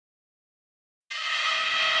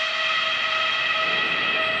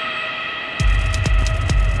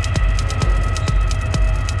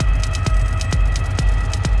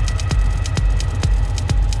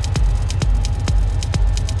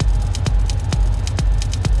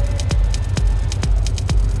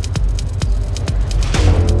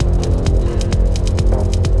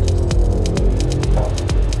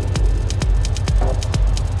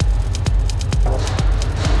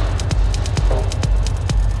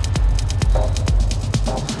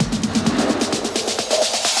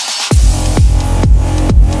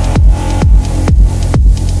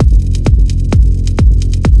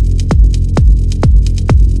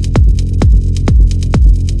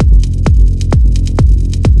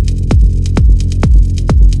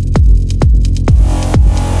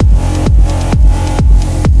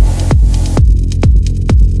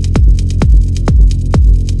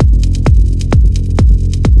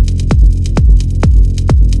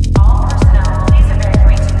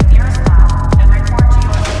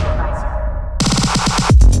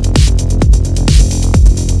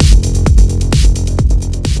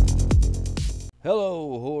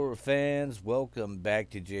guys, welcome back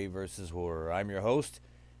to Jay vs. Horror. I'm your host,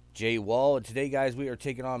 Jay Wall, and today, guys, we are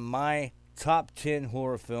taking on my top 10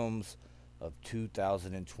 horror films of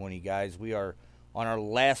 2020. Guys, we are on our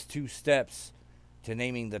last two steps to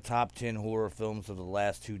naming the top 10 horror films of the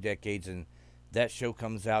last 2 decades, and that show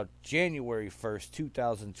comes out January 1st,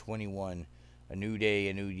 2021. A new day,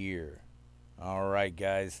 a new year. Alright,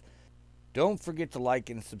 guys. Don't forget to like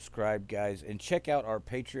and subscribe, guys, and check out our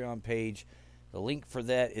Patreon page. The link for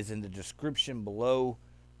that is in the description below.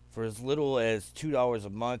 For as little as $2 a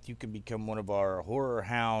month, you can become one of our Horror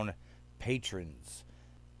Hound patrons.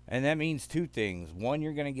 And that means two things. One,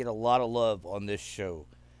 you're going to get a lot of love on this show.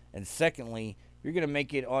 And secondly, you're going to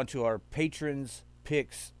make it onto our Patrons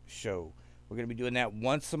Picks show. We're going to be doing that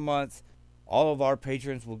once a month. All of our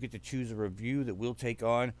patrons will get to choose a review that we'll take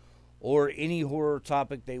on, or any horror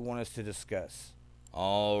topic they want us to discuss.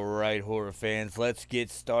 Alright, horror fans, let's get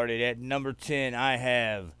started. At number 10, I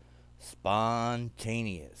have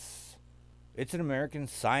Spontaneous. It's an American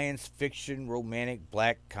science fiction, romantic,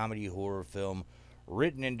 black comedy horror film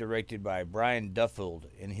written and directed by Brian Duffield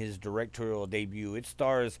in his directorial debut. It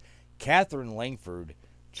stars Catherine Langford,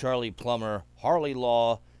 Charlie Plummer, Harley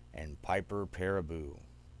Law, and Piper Perabo.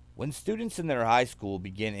 When students in their high school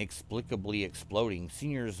begin inexplicably exploding,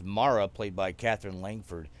 seniors Mara, played by Catherine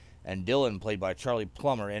Langford, and Dylan, played by Charlie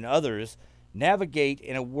Plummer, and others navigate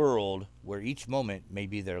in a world where each moment may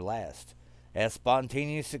be their last. As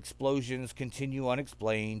spontaneous explosions continue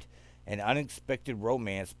unexplained, an unexpected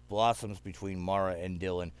romance blossoms between Mara and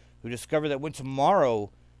Dylan, who discover that when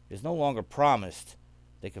tomorrow is no longer promised,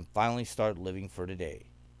 they can finally start living for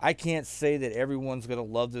today. I can't say that everyone's going to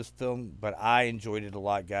love this film, but I enjoyed it a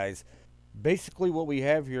lot, guys. Basically, what we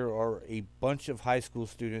have here are a bunch of high school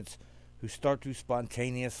students who start to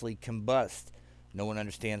spontaneously combust. No one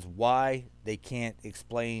understands why. They can't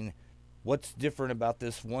explain what's different about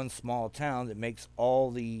this one small town that makes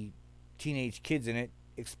all the teenage kids in it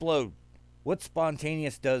explode. What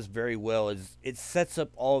Spontaneous does very well is it sets up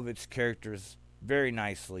all of its characters very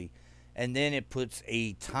nicely, and then it puts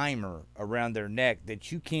a timer around their neck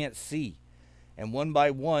that you can't see. And one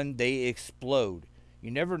by one, they explode.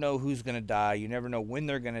 You never know who's going to die. You never know when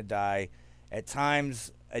they're going to die. At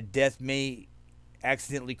times, a death may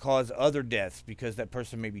accidentally cause other deaths because that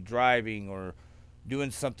person may be driving or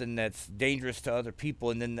doing something that's dangerous to other people,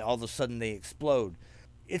 and then all of a sudden they explode.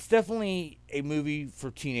 It's definitely a movie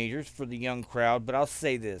for teenagers, for the young crowd, but I'll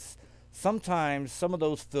say this. Sometimes some of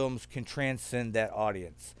those films can transcend that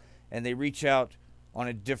audience, and they reach out on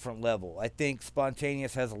a different level. I think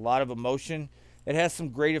Spontaneous has a lot of emotion. It has some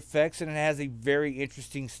great effects, and it has a very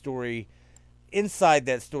interesting story. Inside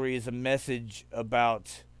that story is a message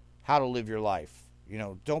about how to live your life. You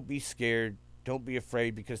know, don't be scared. Don't be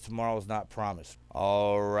afraid, because tomorrow is not promised.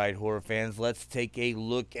 All right, horror fans, let's take a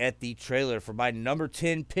look at the trailer for my number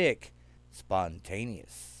 10 pick,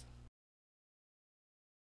 Spontaneous.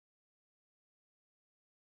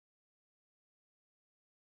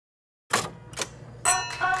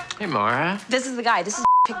 Hey, Mara. This is the guy. This is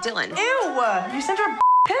Pick Dylan. Ew! You sent her a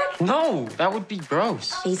pic? No, that would be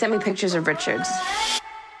gross. He sent me pictures of Richard's.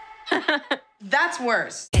 That's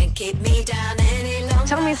worse. Can't keep me down any longer.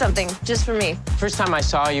 Tell me something, just for me. First time I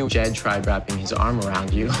saw you, Jed tried wrapping his arm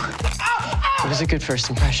around you. It was a good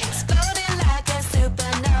first impression. Exploding like a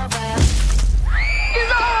supernova.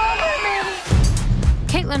 He's all over me!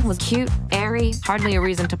 Caitlin was cute, airy, hardly a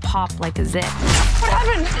reason to pop like a zit. What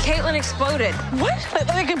happened? Caitlin exploded. What?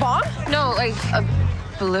 Like a bomb? No, like a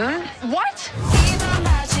balloon. What?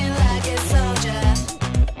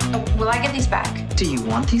 Will I get these back? Do you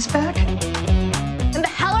want these back? And the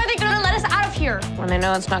hell are they gonna let us out of here? When I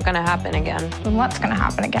know it's not gonna happen again. Then what's gonna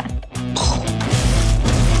happen again?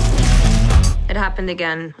 It happened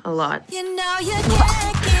again a lot. You know you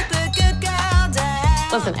can't keep a good girl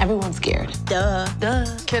down. Listen, everyone's scared. Duh.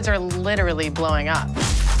 Kids are literally blowing up.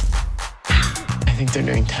 I think they're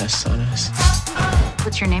doing tests on us.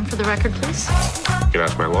 What's your name for the record, please? You can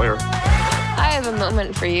ask my lawyer. I have a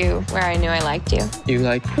moment for you where I knew I liked you. You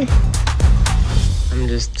like me? I'm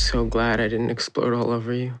just so glad I didn't explode all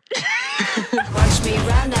over you. Watch me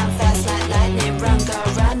run, I'm fast like lightning. Run, go,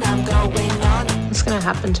 run, I'm going on. What's gonna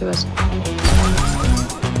happen to us?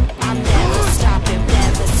 I'm never stopping,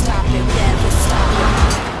 never stopping, never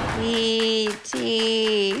stopping.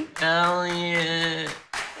 E.T. Elliot.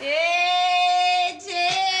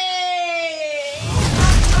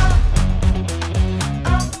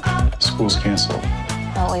 School's canceled.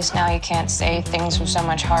 Well, at least now you can't say things were so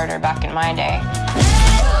much harder back in my day.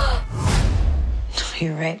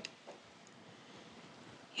 You're right.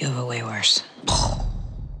 You have it way worse.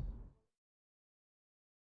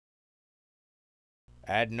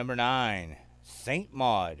 At number 9, Saint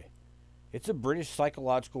Maud. It's a British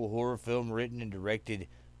psychological horror film written and directed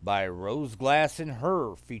by Rose Glass in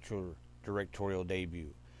her feature directorial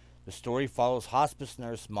debut. The story follows hospice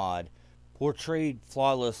nurse Maud, portrayed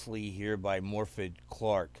flawlessly here by Morfydd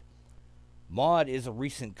Clark. Maud is a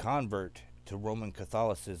recent convert to Roman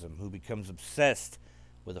Catholicism who becomes obsessed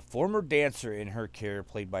with a former dancer in her care,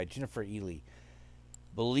 played by Jennifer Ely,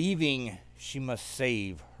 believing she must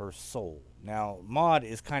save her soul. Now, Maud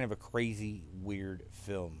is kind of a crazy, weird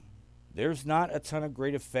film. There's not a ton of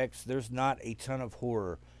great effects. There's not a ton of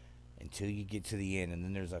horror until you get to the end. And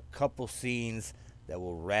then there's a couple scenes that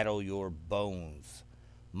will rattle your bones.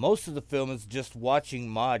 Most of the film is just watching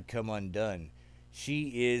Maud come undone.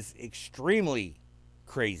 She is extremely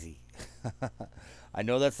crazy. I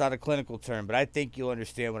know that's not a clinical term, but I think you'll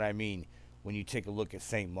understand what I mean when you take a look at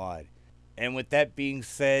Saint Maud. And with that being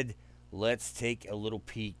said, let's take a little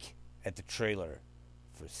peek at the trailer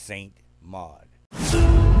for Saint Maud.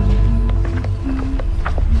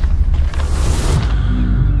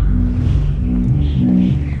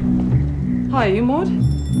 Hi, are you Maud?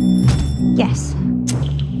 Yes.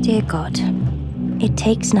 Dear God, it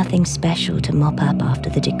takes nothing special to mop up after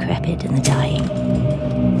the decrepit and the dying.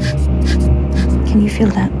 Can you feel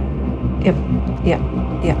that? Yep.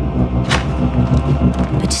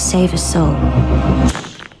 But to save a soul,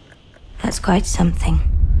 that's quite something.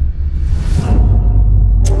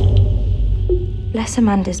 Bless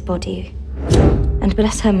Amanda's body, and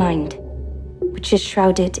bless her mind, which is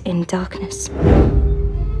shrouded in darkness.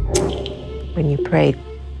 When you pray,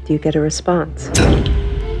 do you get a response?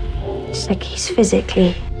 It's like he's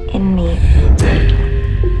physically in me.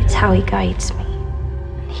 It's how he guides me.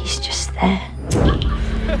 And he's just there.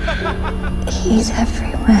 He's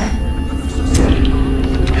everywhere.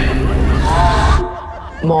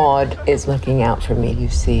 Maud is looking out for me, you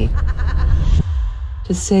see.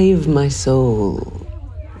 To save my soul,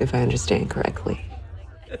 if I understand correctly.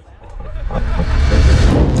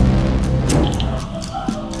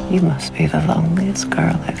 You must be the loneliest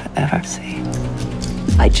girl I've ever seen.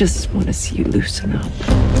 I just want to see you loosen up.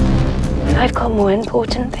 I've got more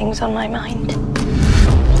important things on my mind.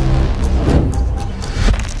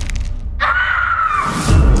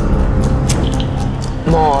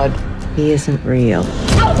 Maud, he isn't real.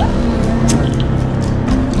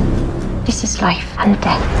 This is life and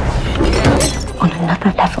death on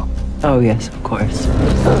another level. Oh, yes, of course.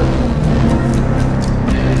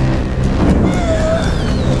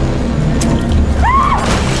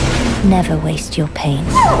 Never waste your pain.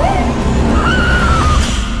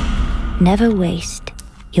 Never waste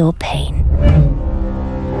your pain.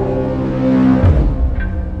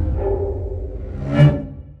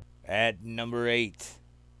 At number 8,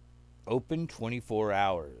 Open 24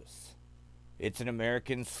 Hours. It's an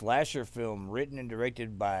American slasher film written and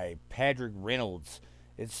directed by Patrick Reynolds.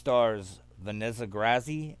 It stars Vanessa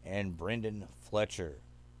Grazi and Brendan Fletcher.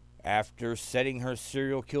 After setting her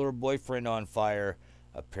serial killer boyfriend on fire,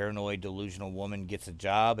 a paranoid, delusional woman gets a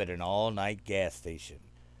job at an all-night gas station.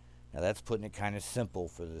 Now that's putting it kind of simple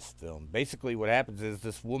for this film. Basically what happens is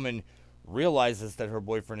this woman realizes that her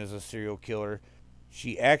boyfriend is a serial killer.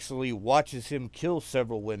 She actually watches him kill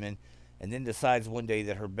several women and then decides one day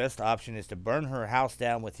that her best option is to burn her house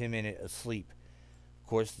down with him in it asleep. Of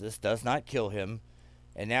course, this does not kill him,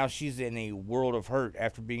 and now she's in a world of hurt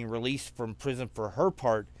after being released from prison for her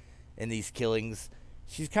part in these killings.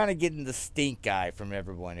 She's kind of getting the stink eye from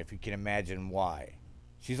everyone, if you can imagine why.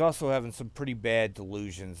 She's also having some pretty bad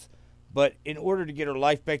delusions. But in order to get her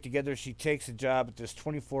life back together, she takes a job at this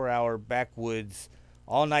 24-hour backwoods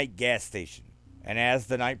all-night gas station. And as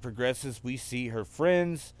the night progresses, we see her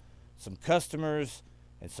friends, some customers,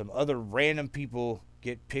 and some other random people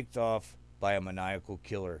get picked off by a maniacal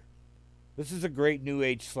killer. This is a great new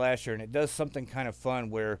age slasher, and it does something kind of fun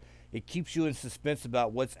where it keeps you in suspense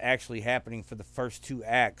about what's actually happening for the first 2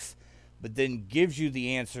 acts, but then gives you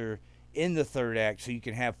the answer in the 3rd act so you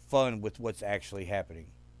can have fun with what's actually happening.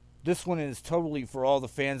 This one is totally for all the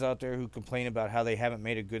fans out there who complain about how they haven't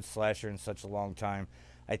made a good slasher in such a long time.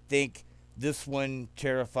 I think this one,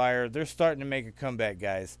 Terrifier, they're starting to make a comeback,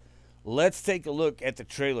 guys. Let's take a look at the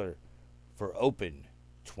trailer for Open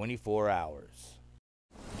 24 Hours.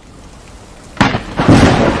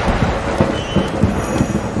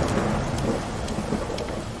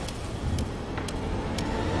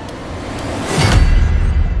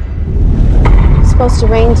 It's supposed to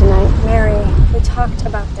rain tonight. Mary, we talked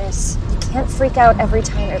about this. You can't freak out every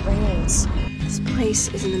time it rains. This place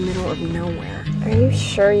is in the middle of nowhere. Are you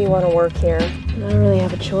sure you want to work here? I don't really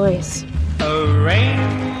have a choice.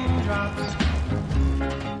 Raindrops,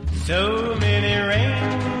 so many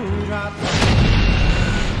raindrops.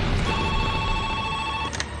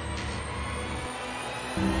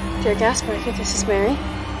 Dear Gaspar, I think this is Mary.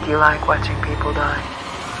 Do you like watching people die?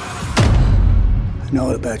 I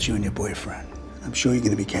know about you and your boyfriend. I'm sure you're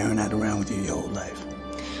going to be carrying that around with you your whole life.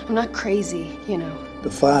 I'm not crazy, you know.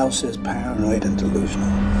 The file says paranoid and delusional.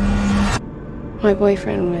 My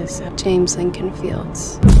boyfriend was James Lincoln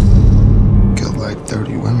Fields. Killed like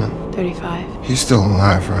 30 women. 35. He's still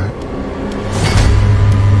alive, right?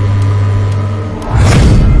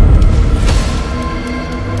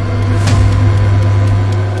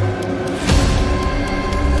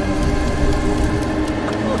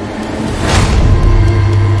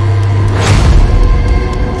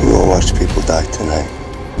 You will watch people die tonight.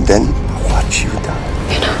 Then I'll watch you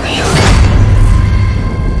die. You're not real.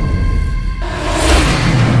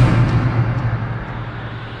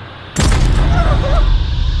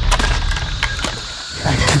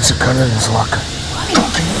 He keeps a gun in his locker.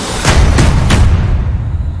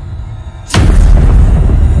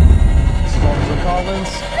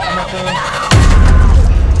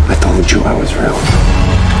 I told you I was real.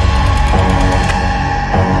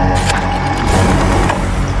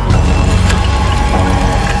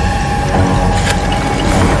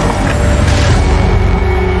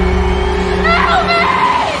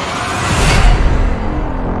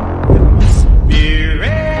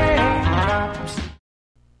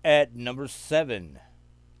 At number 7,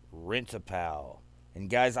 Rent-A-Pal. And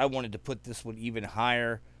guys, I wanted to put this one even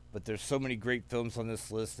higher, but there's so many great films on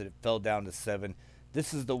this list that it fell down to 7.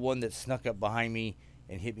 This is the one that snuck up behind me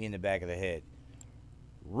and hit me in the back of the head.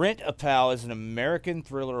 Rent-A-Pal is an American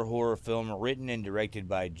thriller horror film written and directed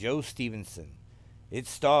by Joe Stevenson. It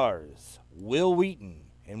stars Will Wheaton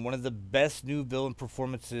in one of the best new villain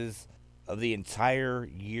performances of the entire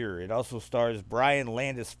year. It also stars Brian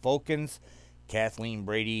Landis Folkens, Kathleen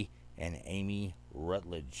Brady, and Amy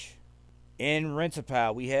Rutledge. In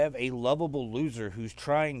Rent-A-Pal, we have a lovable loser who's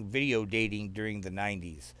trying video dating during the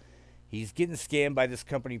 90s. He's getting scammed by this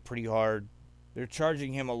company pretty hard. They're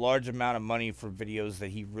charging him a large amount of money for videos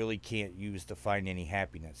that he really can't use to find any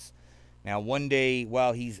happiness. Now, one day,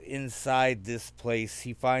 while he's inside this place,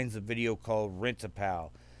 he finds a video called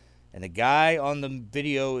Rent-A-Pal. And the guy on the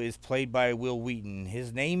video is played by Will Wheaton.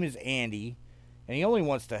 His name is Andy. And he only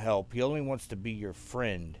wants to help. He only wants to be your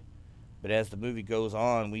friend. But as the movie goes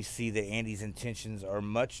on, we see that Andy's intentions are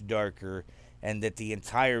much darker and that the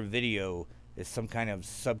entire video is some kind of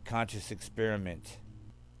subconscious experiment.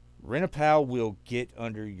 Rent-A-Pal will get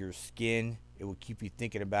under your skin. It will keep you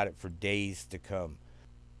thinking about it for days to come.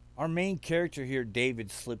 Our main character here,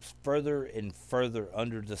 David, slips further and further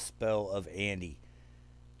under the spell of Andy.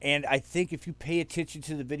 And I think if you pay attention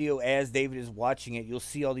to the video as David is watching it, you'll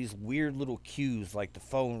see all these weird little cues like the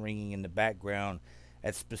phone ringing in the background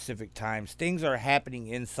at specific times. Things are happening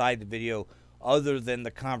inside the video other than the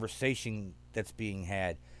conversation that's being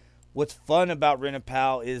had. What's fun about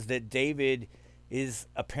Rent-A-Pal is that David is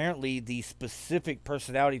apparently the specific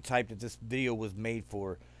personality type that this video was made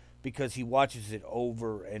for, because he watches it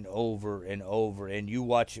over and over and over, and you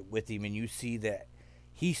watch it with him and you see that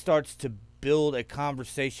he starts to build a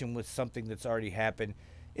conversation with something that's already happened.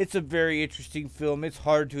 It's a very interesting film. It's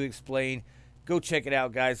hard to explain. Go check it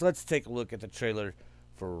out, guys. Let's take a look at the trailer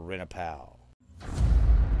for Rent-A-Pal.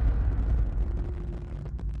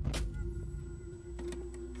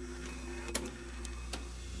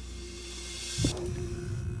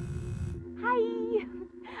 Hi,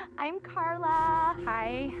 I'm Carla.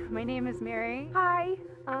 Hi, my name is Mary. Hi,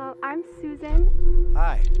 I'm Susan.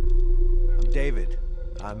 Hi, I'm David.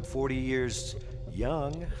 I'm 40 years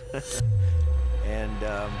young, and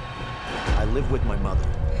I live with my mother.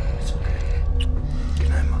 It's okay. Good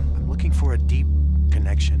night, Mom. I'm looking for a deep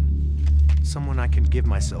connection, someone I can give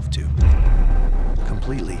myself to,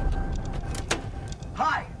 completely.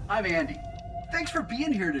 Hi, I'm Andy. Thanks for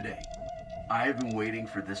being here today. I have been waiting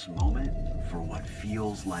for this moment for what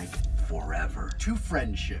feels like forever. To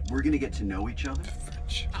friendship. We're gonna get to know each other,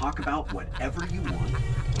 talk about whatever you want.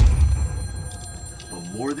 But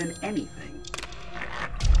more than anything,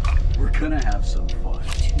 we're gonna have some fun.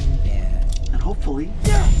 Too bad. And hopefully,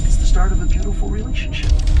 it's the start of a beautiful relationship.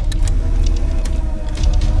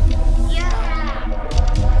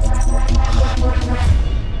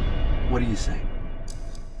 What do you say?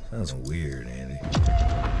 Sounds weird, Andy.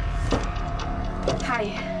 Hi,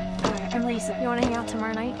 I'm Lisa. You want to hang out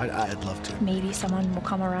tomorrow night? I'd love to. Maybe someone will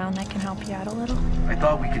come around that can help you out a little. I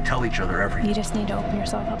thought we could tell each other everything. You just need to open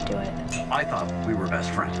yourself up to it. I thought we were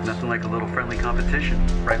best friends. Nothing like a little friendly competition,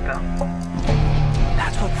 right, pal?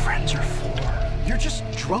 That's what friends are for. You're just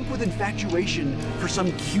drunk with infatuation for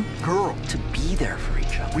some cute girl. To be there for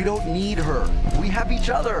each other. We don't need her. We have each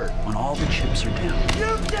other. When all the chips are down.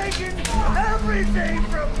 You've taken everything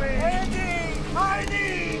from me! Andy, I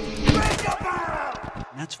need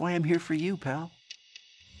That's why I'm here for you, pal.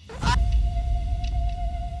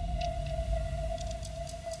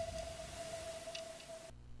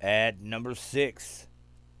 At number 6,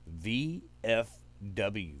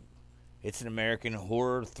 VFW. It's an American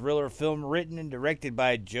horror thriller film written and directed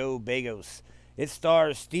by Joe Begos. It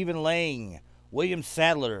stars Stephen Lang, William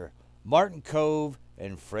Sadler, Martin Kove,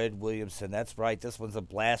 and Fred Williamson. That's right, this one's a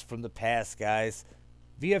blast from the past, guys.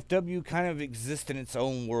 VFW kind of exists in its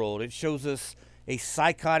own world. It shows us a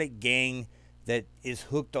psychotic gang that is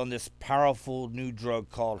hooked on this powerful new drug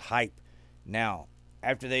called hype. Now,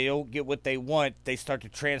 after they don't get what they want, they start to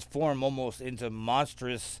transform almost into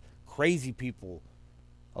monstrous, crazy people.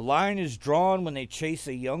 A line is drawn when they chase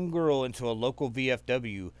a young girl into a local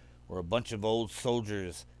VFW where a bunch of old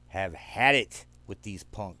soldiers have had it with these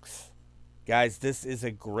punks. Guys, this is a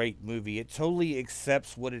great movie. It totally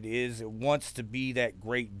accepts what it is. It wants to be that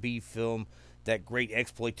great B film, that great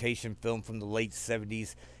exploitation film from the late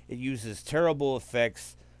 70s. It uses terrible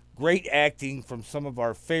effects, great acting from some of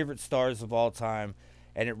our favorite stars of all time,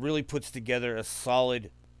 and it really puts together a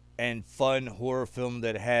solid and fun horror film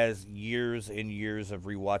that has years and years of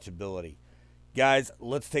rewatchability. Guys,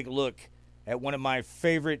 let's take a look at one of my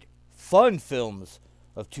favorite fun films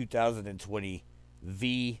of 2020,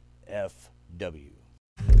 VFW.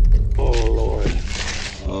 Oh, Lord.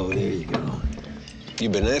 Oh, there you go.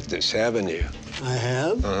 You've been at this, haven't you? I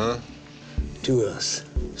have? Uh-huh. 2 of us.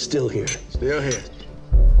 Still here. Still here.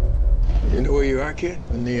 You know where you are, kid?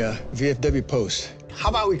 In the VFW post. How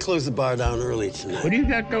about we close the bar down early tonight? What do you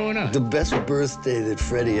got going on? The best birthday that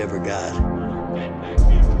Freddie ever got.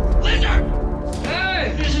 Lizard!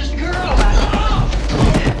 Hey, this is girl!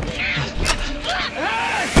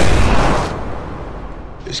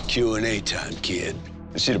 It's Q&A time, kid.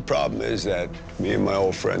 You see, the problem is that me and my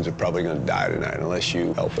old friends are probably gonna die tonight unless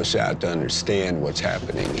you help us out to understand what's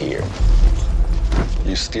happening here.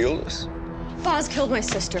 You steal this? Foz killed my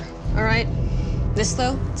sister, all right? This,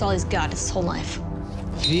 though, it's all he's got his whole life.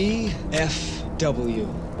 VFW.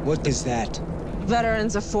 What is that?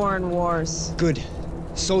 Veterans of Foreign Wars. Good.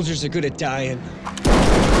 Soldiers are good at dying.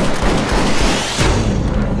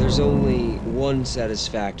 There's only one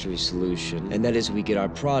satisfactory solution, and that is we get our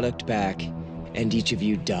product back, and each of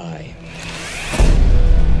you die.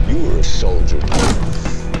 You were a soldier.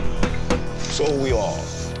 So are we all.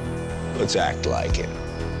 Let's act like it.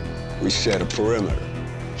 We set a perimeter.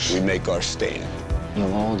 We make our stand.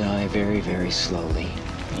 You'll all die very, very slowly.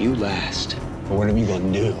 You last. But whatever you're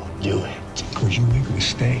gonna do, do it. Because you make a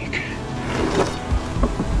mistake,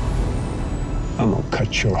 I'm gonna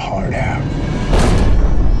cut your heart out.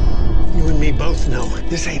 You and me both know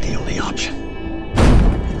this ain't the only option.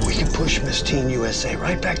 We can push Miss Teen USA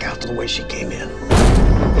right back out to the way she came in.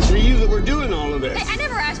 It's for you that we're doing all of this. Hey, I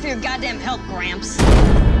never asked for your goddamn help, Gramps.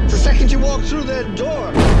 The second you walked through that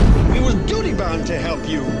door, we was duty-bound to help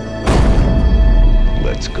you.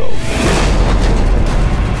 Let's go.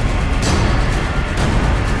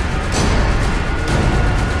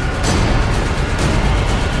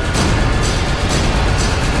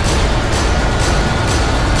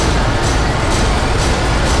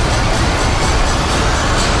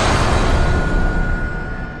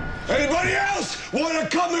 Anybody else want to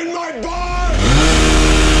come in my bar?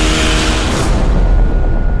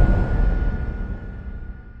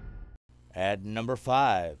 At number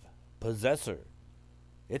 5, Possessor.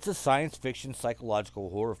 It's a science fiction psychological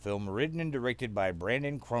horror film written and directed by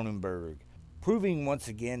Brandon Cronenberg, proving once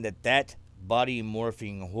again that body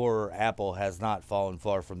morphing horror apple has not fallen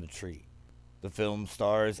far from the tree. The film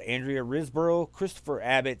stars Andrea Riseborough, Christopher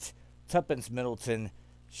Abbott, Tuppence Middleton,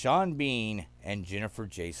 Sean Bean, and Jennifer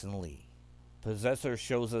Jason Leigh. Possessor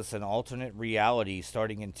shows us an alternate reality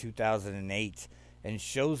starting in 2008 and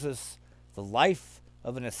shows us the life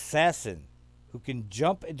of an assassin who can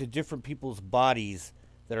jump into different people's bodies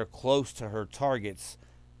that are close to her targets,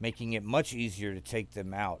 making it much easier to take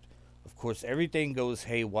them out. Of course, everything goes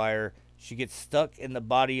haywire. She gets stuck in the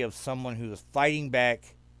body of someone who is fighting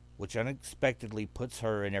back, which unexpectedly puts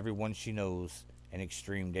her and everyone she knows in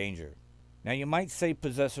extreme danger. Now, you might say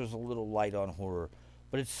Possessor's a little light on horror,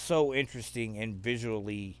 but it's so interesting, and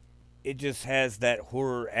visually, it just has that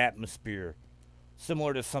horror atmosphere,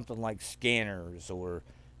 similar to something like Scanners or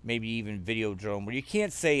maybe even Videodrome, where you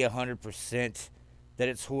can't say 100% that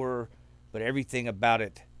it's horror, but everything about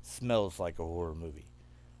it smells like a horror movie.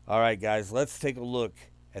 Alright guys, let's take a look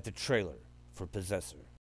at the trailer for Possessor.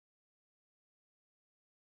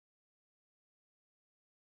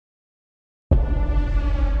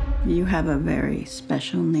 You have a very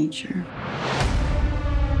special nature.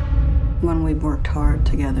 One we've worked hard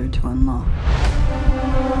together to unlock.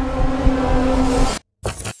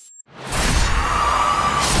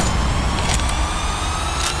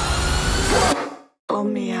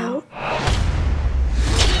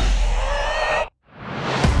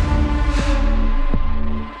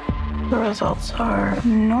 are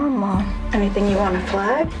normal. Anything you want to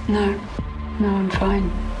flag? No. No, I'm fine.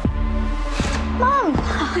 Mom!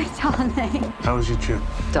 Hi, darling. How was your trip?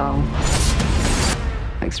 Dull.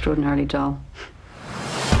 Extraordinarily dull.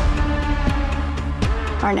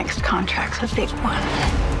 Our next contract's a big one.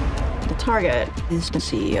 The target is the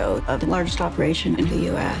CEO of the largest operation in the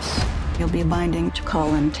U.S. He'll be binding to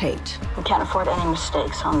Colin Tate. We can't afford any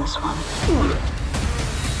mistakes on this one.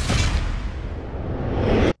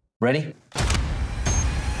 Ready?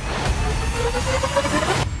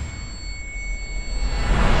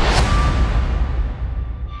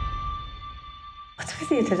 What's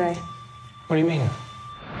with you today? What do you mean?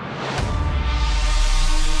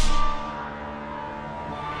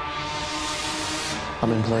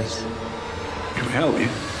 I'm in place. Can we help you?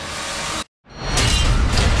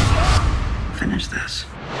 Finish this.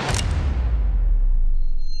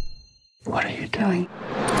 What are you doing?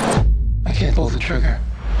 I can't pull the trigger.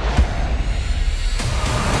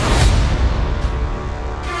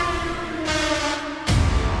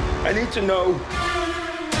 I need to know.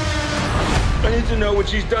 I need to know what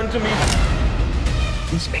she's done to me.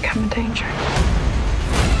 He's become a danger.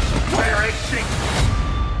 Where is she?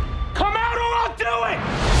 Come out or I'll do it!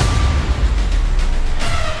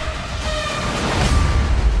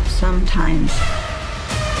 Sometimes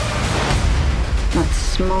that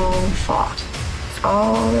small thought is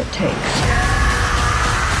all it takes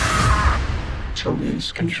to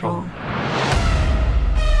lose control.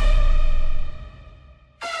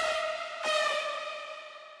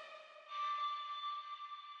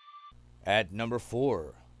 At number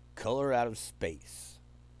 4, Color Out of Space.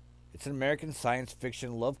 It's an American science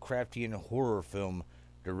fiction Lovecraftian horror film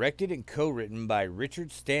directed and co-written by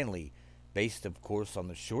Richard Stanley, based of course on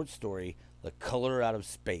the short story The Color Out of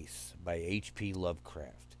Space by H.P.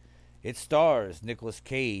 Lovecraft. It stars Nicolas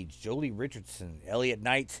Cage, Jolie Richardson, Elliot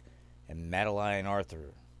Knight, and Madeline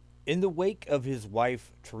Arthur. In the wake of his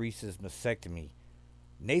wife Teresa's mastectomy,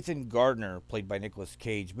 Nathan Gardner, played by Nicolas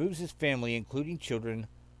Cage, moves his family, including children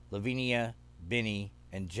Lavinia, Benny,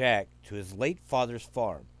 and Jack, to his late father's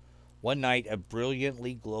farm. One night, a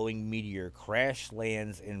brilliantly glowing meteor crash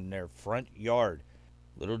lands in their front yard.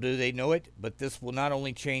 Little do they know it, but this will not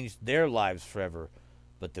only change their lives forever,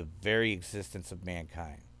 but the very existence of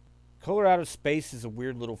mankind. Color Out of Space is a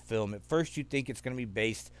weird little film. At first you think it's going to be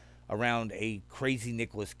based around a crazy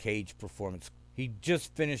Nicolas Cage performance. He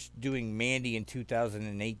just finished doing Mandy in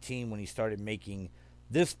 2018 when he started making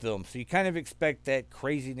this film, so you kind of expect that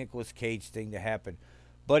crazy Nicolas Cage thing to happen.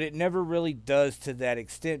 But it never really does to that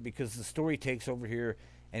extent, because the story takes over here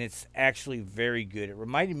and it's actually very good. It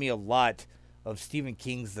reminded me a lot of Stephen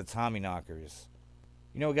King's The Tommyknockers.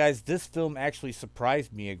 You know, guys, this film actually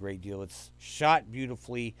surprised me a great deal. It's shot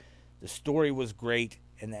beautifully, the story was great,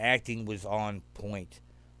 and the acting was on point.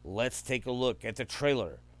 Let's take a look at the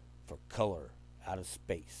trailer for Color Out of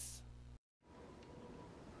Space.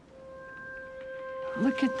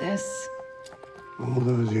 Look at this. All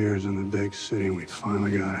those years in the big city, we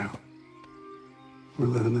finally got out. We're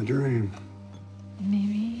living the dream.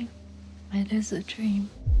 Maybe it is a dream.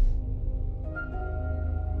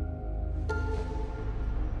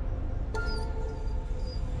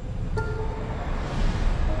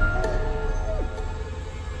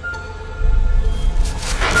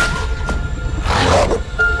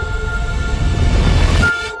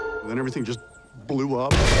 Then everything just blew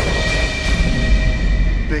up.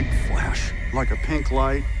 Big flash, like a pink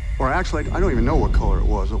light. Or actually, I don't even know what color it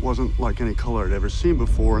was. It wasn't like any color I'd ever seen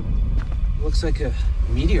before. Looks like a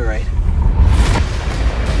meteorite.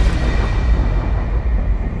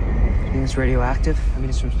 You think it's radioactive? I mean,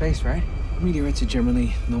 it's from space, right? Meteorites are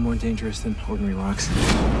generally no more dangerous than ordinary rocks.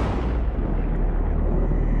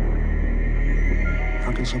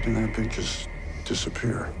 How can something that big just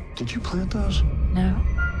disappear? Did you plant those? No.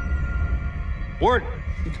 Ward,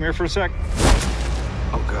 you come here for a sec.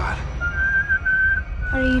 Oh, God.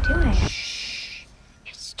 What are you doing? Shh.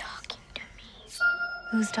 It's talking to me.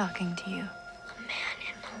 Who's talking to you? A man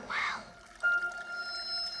in the well.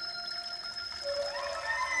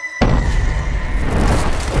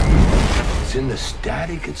 It's in the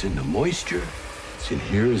static, it's in the moisture. It's in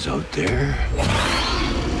here, is out there.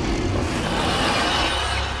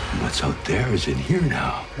 And what's out there is in here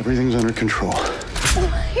now. Everything's under control.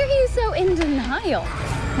 Why are you so in denial?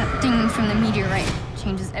 That thing from the meteorite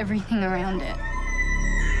changes everything around it.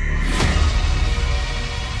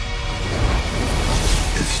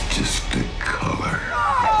 It's just a color.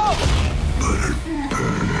 But it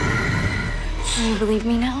burns. Do you believe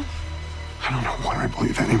me now? I don't know what I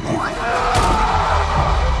believe anymore.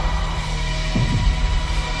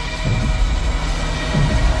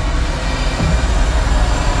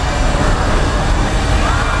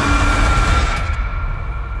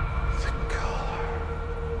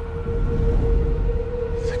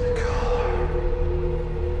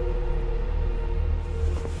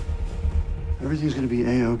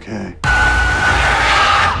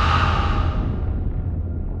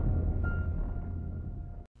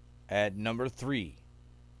 At number 3,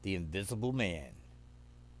 The Invisible Man.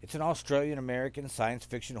 It's an Australian-American science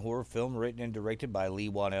fiction horror film written and directed by Leigh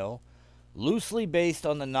Whannell, loosely based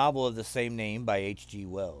on the novel of the same name by H.G.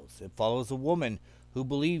 Wells. It follows a woman who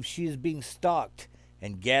believes she is being stalked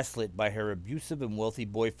and gaslit by her abusive and wealthy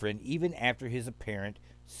boyfriend even after his apparent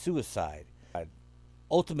suicide.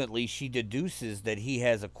 Ultimately, she deduces that he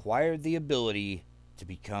has acquired the ability to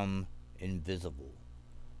become invisible.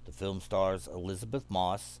 The film stars Elizabeth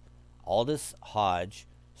Moss, Aldous Hodge,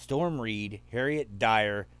 Storm Reed, Harriet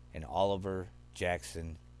Dyer, and Oliver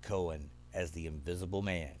Jackson Cohen as the Invisible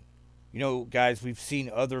Man. You know, guys, we've seen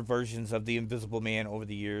other versions of the Invisible Man over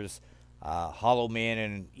the years. Hollow Man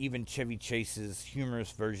and even Chevy Chase's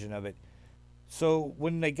humorous version of it. So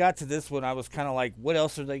when they got to this one, I was kind of like, what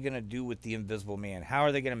else are they going to do with the Invisible Man? How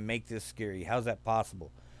are they going to make this scary? How's that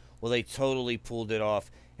possible? Well, they totally pulled it off.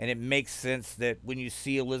 And it makes sense that when you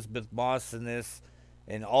see Elizabeth Moss in this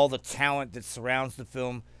and all the talent that surrounds the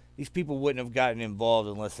film, these people wouldn't have gotten involved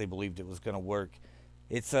unless they believed it was going to work.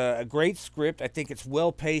 It's a great script. I think it's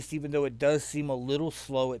well paced, even though it does seem a little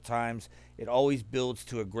slow at times. It always builds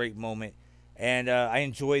to a great moment. And I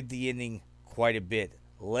enjoyed the ending quite a bit.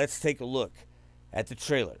 Let's take a look at the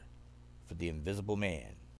trailer for The Invisible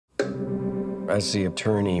Man. As the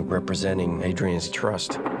attorney representing Adrian's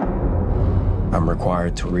trust, I'm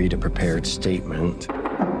required to read a prepared statement.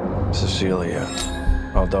 Cecilia,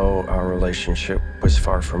 although our relationship was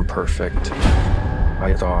far from perfect,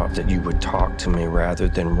 I thought that you would talk to me rather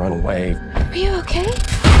than run away. Are you okay?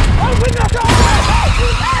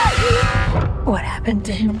 What happened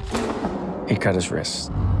to him? He cut his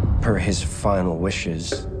wrist. Per his final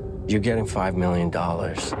wishes, you're getting $5 million.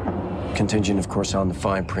 Contingent, of course, on the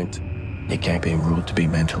fine print. He can't be ruled to be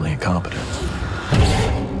mentally incompetent.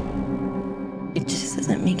 It just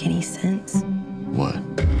doesn't make any sense. What?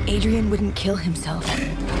 Adrian wouldn't kill himself.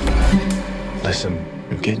 Listen,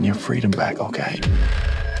 you're getting your freedom back, okay?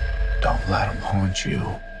 Don't let him haunt you.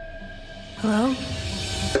 Hello?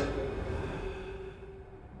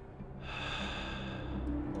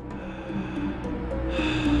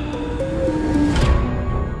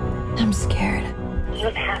 I'm scared. You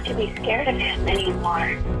don't have to be scared of him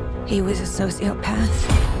anymore. He was a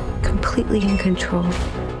sociopath, completely in control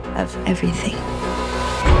of everything.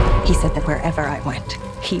 He said that wherever I went,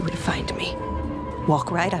 he would find me,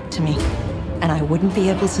 walk right up to me, and I wouldn't be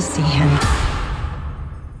able to see him.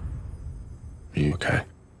 Are you okay?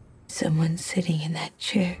 Someone's sitting in that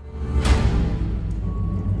chair.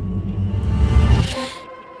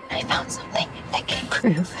 I found something that can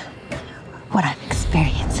prove what I'm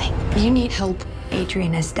experiencing. You need help.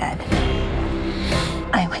 Adrian is dead.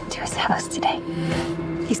 I went to his house today.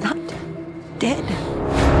 He's not dead.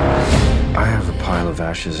 I have a pile of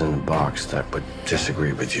ashes in the box that would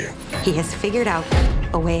disagree with you. He has figured out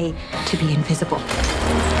a way to be invisible.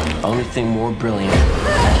 Only thing more brilliant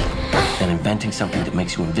than inventing something that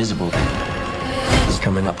makes you invisible is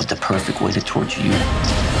coming up with the perfect way to torture you,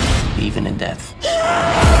 even in death.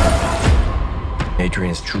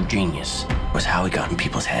 Adrian's true genius was how he got in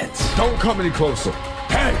people's heads. Don't come any closer.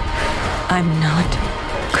 Hey! I'm not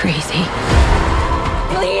crazy.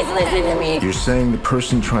 Please listen to me. You're saying the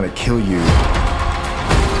person trying to kill you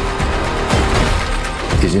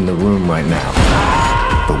is in the room right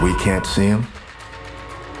now, but we can't see him?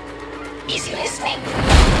 He's listening.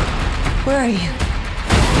 Where are you?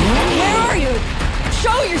 Where are you?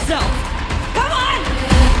 Show yourself! Come on!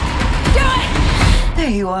 Do it!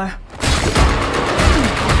 There you are.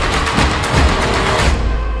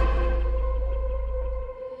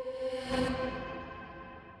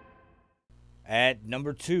 At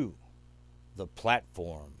number 2, The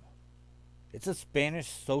Platform. It's a Spanish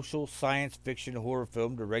social science fiction horror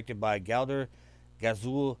film directed by Galder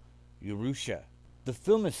Gazul Urrutia. The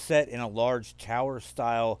film is set in a large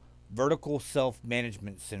tower-style vertical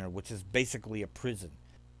self-management center, which is basically a prison.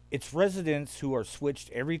 Its residents, who are switched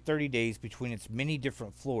every 30 days between its many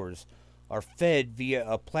different floors, are fed via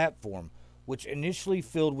a platform, which initially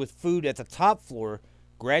filled with food at the top floor,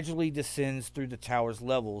 gradually descends through the tower's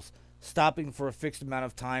levels, stopping for a fixed amount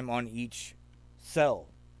of time on each cell.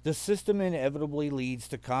 The system inevitably leads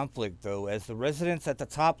to conflict, though, as the residents at the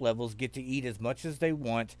top levels get to eat as much as they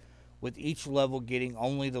want, with each level getting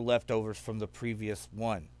only the leftovers from the previous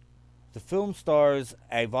one. The film stars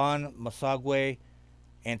Ivan Masagwe,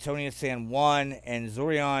 Antonia San Juan, and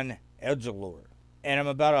Zorion Edgelor. And I'm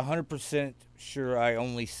about 100% sure I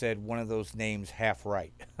only said one of those names half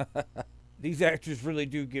right. These actors really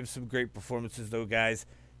do give some great performances, though, guys.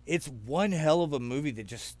 It's one hell of a movie that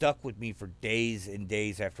just stuck with me for days and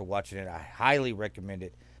days after watching it. I highly recommend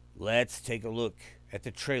it. Let's take a look at the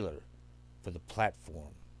trailer for The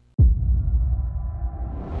Platform.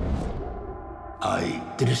 Hay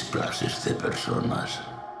tres clases de personas.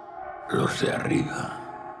 Los de arriba,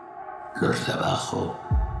 los de abajo,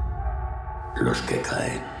 los que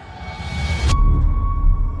caen.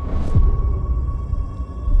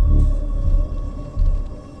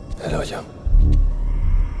 El hoyo.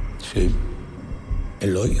 Sí,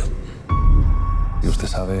 el hoyo. ¿Y usted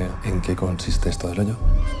sabe en qué consiste esto del hoyo?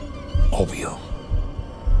 Obvio.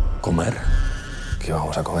 Comer. ¿Qué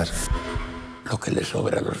vamos a comer? Lo que les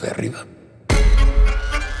sobra a los de arriba.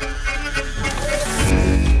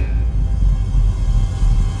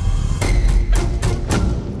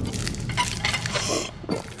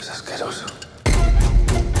 Es asqueroso.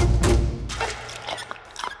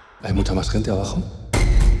 ¿Hay mucha más gente abajo?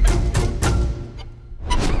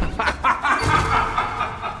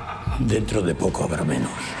 Dentro de poco habrá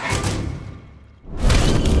menos.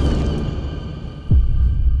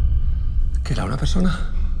 ¿Que era una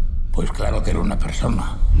persona? Pues claro que era una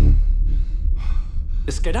persona.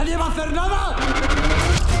 ¡Es que nadie va a hacer nada!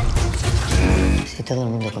 Si todo el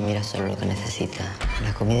mundo comiera solo lo que necesita,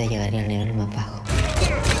 la comida llegaría al nivel más bajo.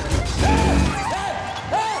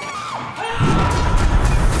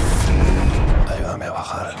 Ayúdame a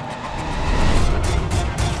bajar.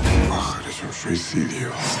 Bajar es un suicidio.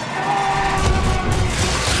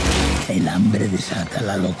 El hambre desata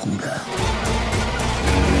la locura.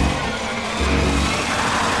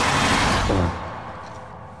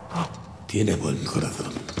 Tiene buen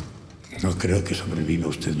corazón. No creo que sobreviva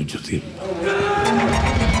usted mucho tiempo.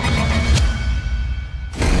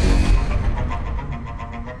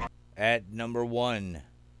 At number 1,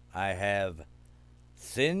 I have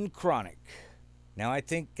Synchronic. Now, I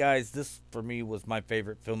think, guys, this for me was my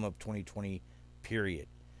favorite film of 2020, period.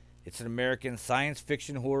 It's an American science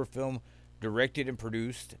fiction horror film directed and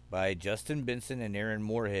produced by Justin Benson and Aaron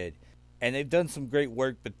Moorhead. And they've done some great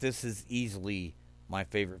work, but this is easily my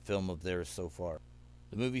favorite film of theirs so far.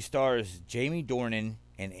 The movie stars Jamie Dornan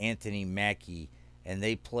and Anthony Mackie, and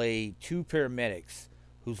they play two paramedics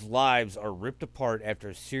whose lives are ripped apart after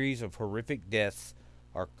a series of horrific deaths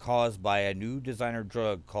are caused by a new designer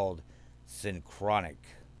drug called Synchronic.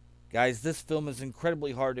 Guys, this film is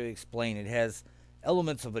incredibly hard to explain. It has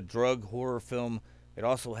elements of a drug horror film. It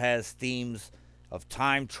also has themes of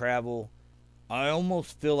time travel. I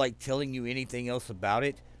almost feel like telling you anything else about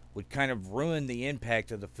it would kind of ruin the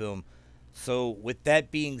impact of the film. So with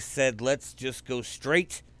that being said, let's just go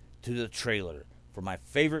straight to the trailer for my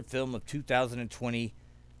favorite film of 2020,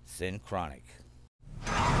 Synchronic.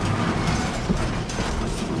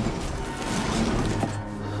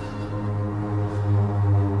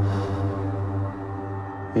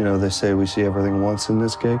 You know, they say we see everything once in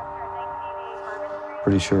this gig.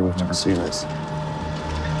 Pretty sure we've never seen this. I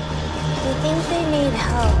think they need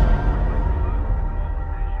help.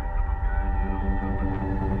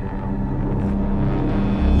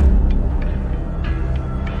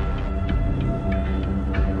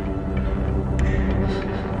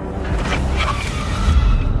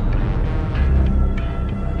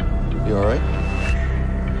 You all right?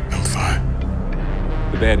 I'm fine.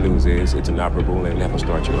 The bad news is it's inoperable and never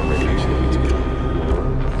start you on radiation.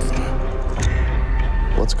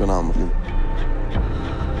 What's going on with you?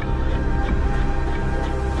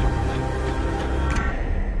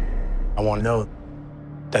 I want to know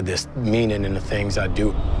that there's meaning in the things I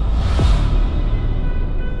do.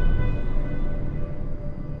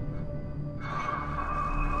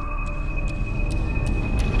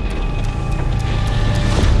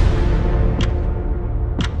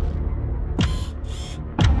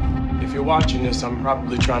 If you're watching this, I'm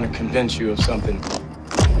probably trying to convince you of something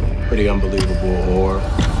pretty unbelievable, or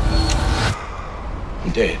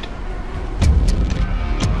I'm dead.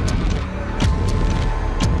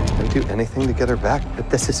 I'd do anything to get her back, but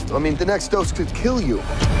this is, I mean, the next dose could kill you.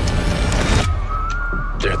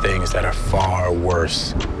 There are things that are far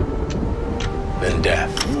worse than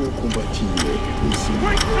death.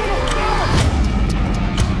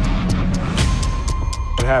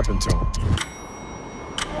 What happened to him?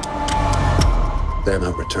 They're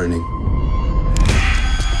not returning.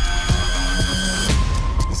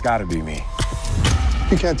 It's gotta be me.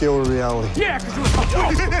 You can't deal with reality. Yeah,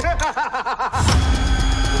 because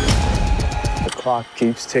the clock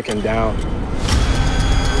keeps ticking down.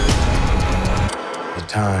 The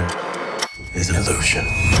time is an illusion.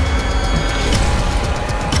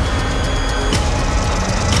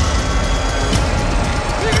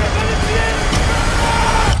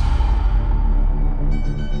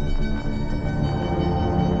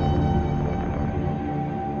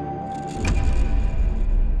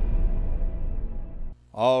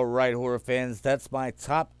 Alright, horror fans, that's my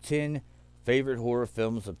top 10 favorite horror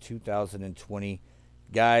films of 2020.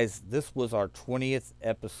 Guys, this was our 20th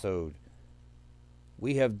episode.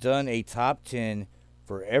 We have done a top 10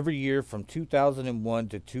 for every year from 2001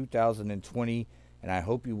 to 2020, and I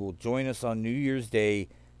hope you will join us on New Year's Day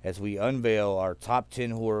as we unveil our top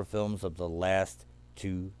 10 horror films of the last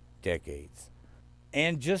 2 decades.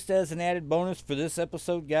 And just as an added bonus for this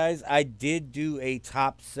episode, guys, I did do a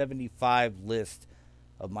top 75 list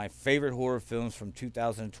of my favorite horror films from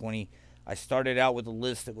 2020. I started out with a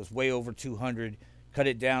list that was way over 200, cut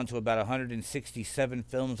it down to about 167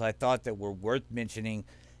 films I thought that were worth mentioning,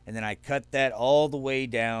 and then I cut that all the way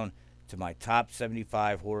down to my top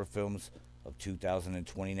 75 horror films of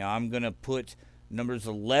 2020. Now I'm going to put numbers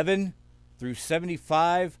 11 through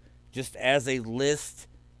 75 just as a list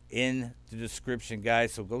in the description,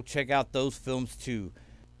 guys, so go check out those films too.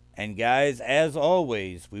 And guys, as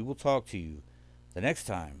always, we will talk to you the next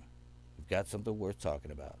time we've got something worth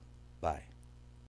talking about. Bye.